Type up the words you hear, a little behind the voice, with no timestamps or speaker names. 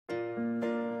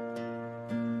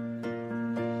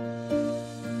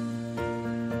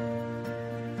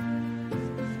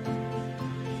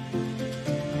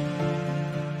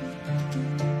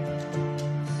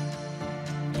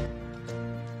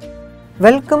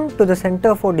Welcome to the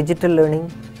Center for Digital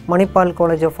Learning, Manipal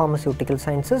College of Pharmaceutical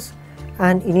Sciences,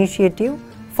 an initiative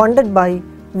funded by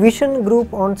Vision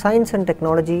Group on Science and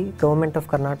Technology, Government of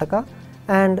Karnataka,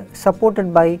 and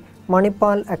supported by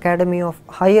Manipal Academy of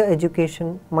Higher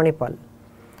Education, Manipal.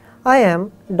 I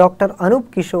am Dr. Anoop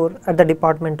Kishore at the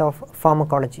Department of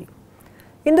Pharmacology.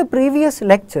 In the previous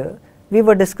lecture, we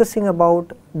were discussing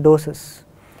about doses.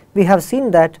 We have seen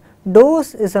that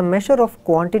dose is a measure of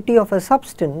quantity of a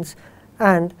substance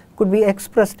and could be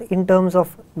expressed in terms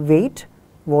of weight,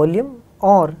 volume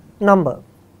or number.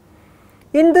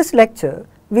 In this lecture,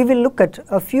 we will look at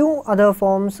a few other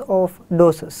forms of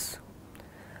doses.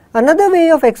 Another way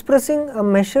of expressing a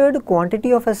measured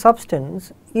quantity of a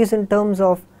substance is in terms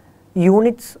of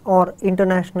units or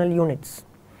international units.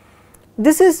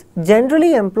 This is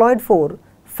generally employed for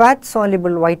fat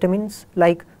soluble vitamins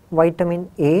like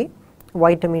vitamin A,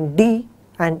 vitamin D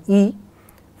and E,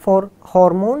 for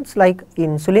hormones like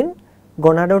insulin,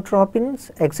 gonadotropins,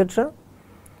 etc.,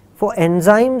 for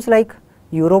enzymes like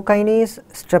urokinase,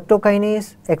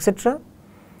 streptokinase, etc.,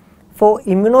 for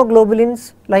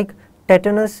immunoglobulins like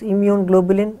tetanus immune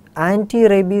globulin,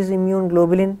 anti-rabies immune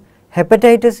globulin,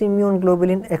 hepatitis immune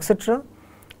globulin, etc.,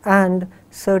 and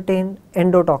certain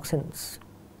endotoxins.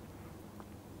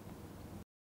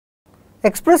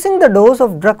 Expressing the dose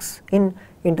of drugs in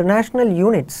international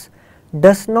units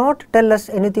does not tell us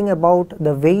anything about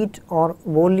the weight or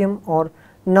volume or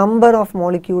number of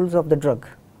molecules of the drug.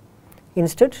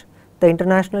 Instead, the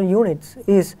international units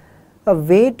is a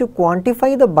way to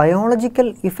quantify the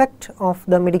biological effect of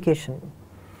the medication.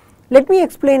 Let me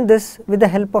explain this with the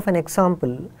help of an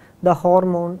example, the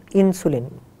hormone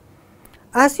insulin.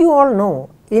 As you all know,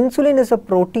 insulin is a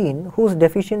protein whose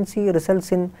deficiency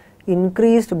results in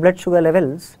increased blood sugar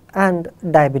levels and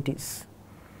diabetes.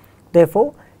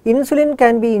 Therefore, insulin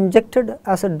can be injected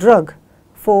as a drug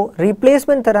for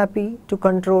replacement therapy to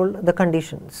control the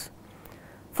conditions.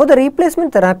 For the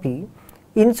replacement therapy,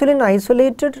 insulin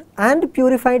isolated and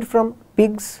purified from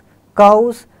pigs,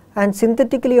 cows and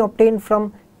synthetically obtained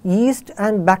from yeast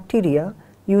and bacteria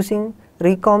using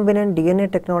recombinant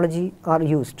DNA technology are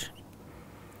used.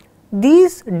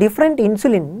 These different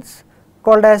insulins,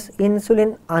 called as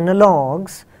insulin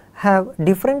analogues, have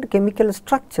different chemical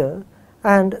structure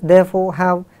and therefore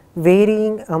have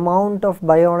varying amount of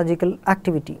biological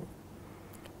activity,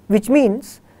 which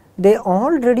means they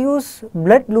all reduce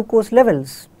blood glucose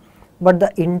levels, but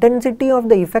the intensity of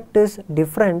the effect is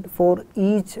different for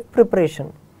each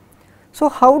preparation. So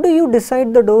how do you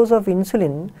decide the dose of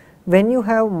insulin when you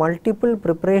have multiple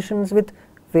preparations with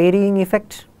varying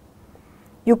effect?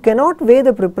 You cannot weigh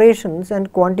the preparations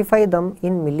and quantify them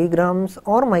in milligrams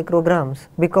or micrograms,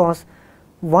 because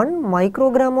 1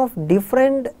 microgram of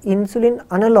different insulin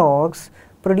analogues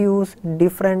produce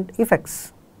different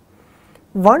effects.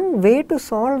 One way to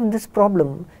solve this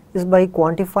problem is by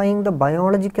quantifying the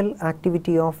biological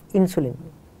activity of insulin.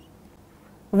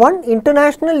 1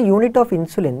 international unit of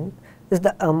insulin is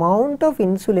the amount of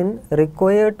insulin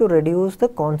required to reduce the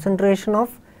concentration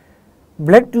of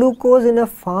blood glucose in a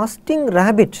fasting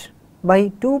rabbit by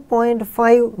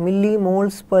 2.5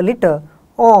 millimoles per liter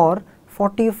or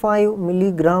 45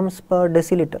 milligrams per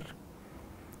deciliter.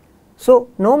 So,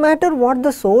 no matter what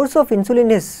the source of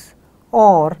insulin is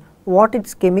or what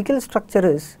its chemical structure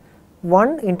is,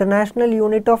 1 international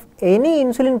unit of any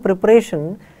insulin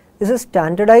preparation is a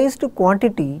standardized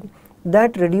quantity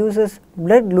that reduces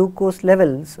blood glucose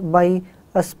levels by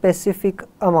a specific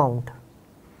amount.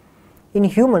 In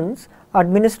humans,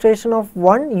 administration of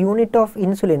 1 unit of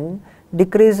insulin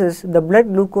decreases the blood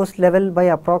glucose level by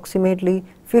approximately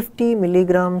 50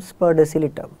 milligrams per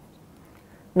deciliter.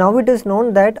 Now it is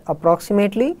known that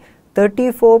approximately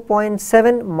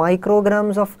 34.7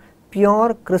 micrograms of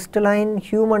pure crystalline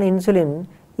human insulin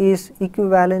is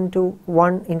equivalent to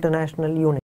 1 international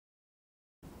unit.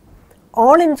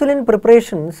 All insulin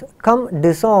preparations come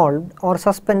dissolved or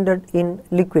suspended in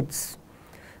liquids.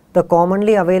 The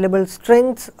commonly available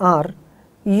strengths are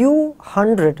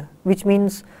U100, which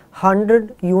means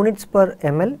 100 units per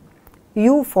ml,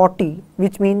 U40,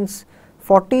 which means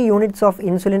 40 units of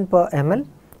insulin per ml,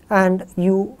 and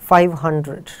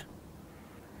U500.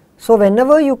 So,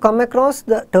 whenever you come across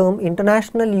the term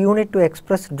international unit to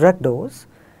express drug dose,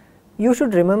 you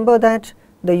should remember that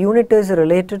the unit is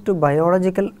related to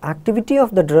biological activity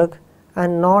of the drug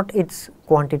and not its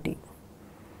quantity.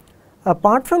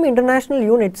 Apart from international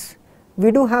units,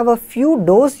 we do have a few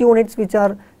dose units which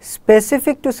are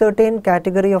specific to certain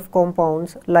category of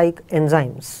compounds like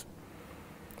enzymes.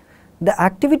 The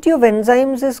activity of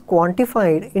enzymes is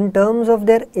quantified in terms of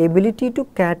their ability to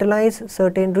catalyze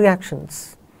certain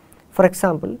reactions. For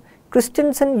example,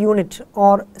 Christensen unit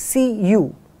or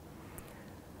CU.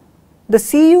 The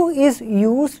CU is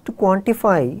used to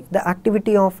quantify the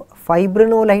activity of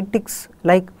fibrinolytics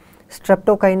like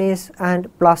streptokinase and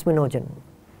plasminogen.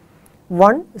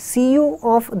 1 CU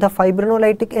of the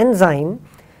fibrinolytic enzyme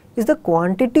is the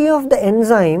quantity of the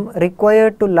enzyme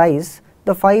required to lyse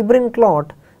the fibrin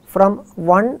clot from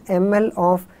 1 ml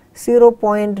of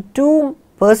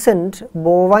 0.2%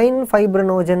 bovine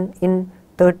fibrinogen in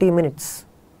 30 minutes.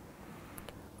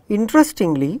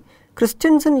 Interestingly,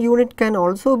 Christensen unit can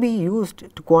also be used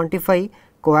to quantify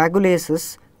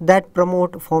coagulases that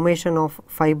promote formation of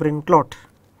fibrin clot.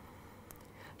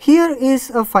 Here is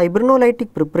a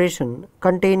fibrinolytic preparation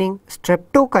containing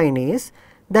streptokinase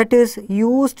that is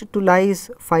used to lyse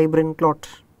fibrin clot,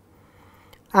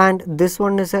 and this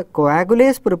one is a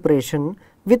coagulase preparation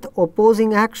with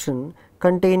opposing action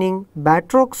containing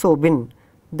batroxobin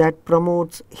that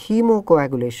promotes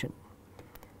hemocoagulation,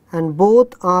 and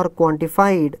both are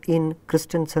quantified in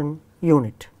Christensen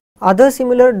unit. Other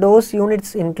similar dose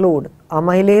units include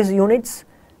amylase units,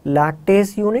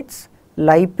 lactase units,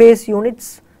 lipase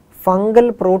units,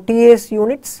 fungal protease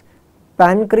units,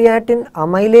 pancreatin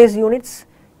amylase units,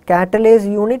 catalase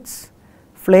units,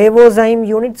 flavozyme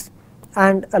units,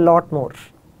 and a lot more.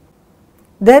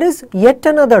 There is yet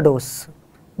another dose,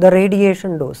 the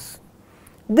radiation dose.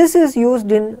 This is used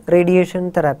in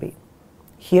radiation therapy.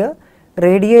 Here,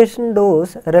 radiation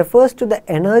dose refers to the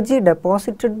energy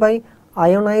deposited by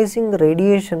ionizing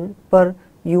radiation per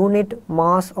unit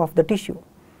mass of the tissue.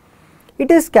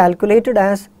 It is calculated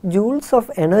as joules of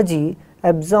energy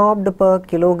absorbed per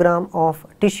kilogram of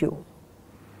tissue.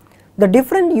 The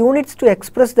different units to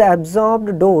express the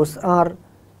absorbed dose are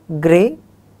Gray,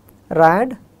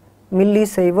 rad,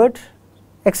 millisievert,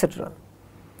 etc.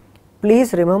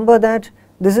 Please remember that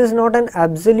this is not an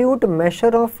absolute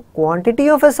measure of quantity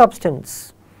of a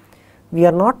substance. We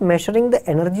are not measuring the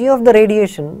energy of the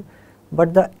radiation,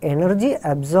 but the energy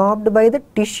absorbed by the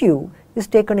tissue is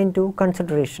taken into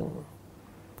consideration,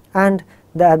 and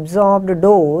the absorbed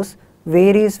dose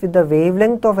varies with the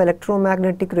wavelength of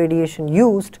electromagnetic radiation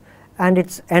used and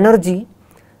its energy,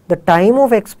 the time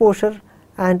of exposure,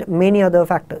 and many other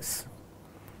factors.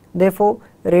 Therefore,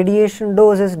 radiation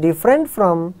dose is different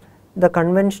from the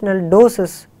conventional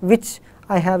doses which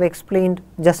I have explained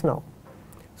just now.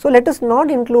 So, let us not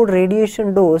include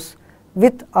radiation dose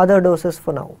with other doses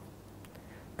for now.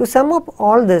 To sum up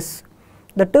all this,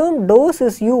 the term dose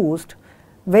is used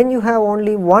when you have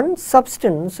only one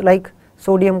substance like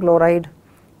sodium chloride,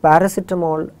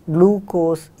 paracetamol,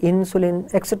 glucose, insulin,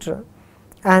 etc.,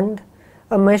 and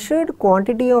a measured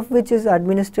quantity of which is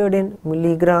administered in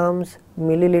milligrams,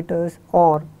 milliliters,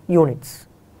 or units.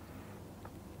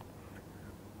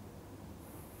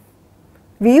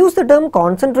 We use the term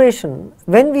concentration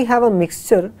when we have a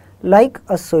mixture like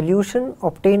a solution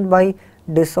obtained by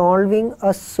dissolving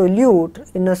a solute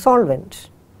in a solvent.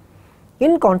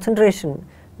 In concentration,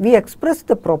 we express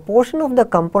the proportion of the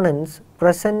components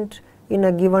present in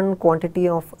a given quantity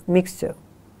of mixture.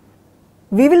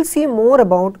 We will see more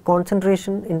about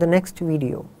concentration in the next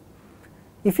video.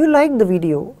 If you like the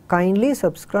video, kindly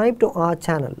subscribe to our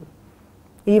channel.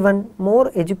 Even more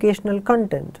educational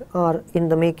content are in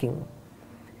the making.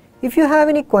 If you have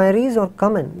any queries or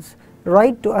comments,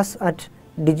 write to us at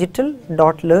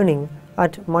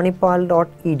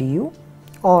digital.learning@manipal.edu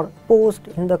or post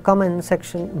in the comment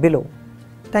section below.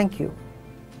 Thank you.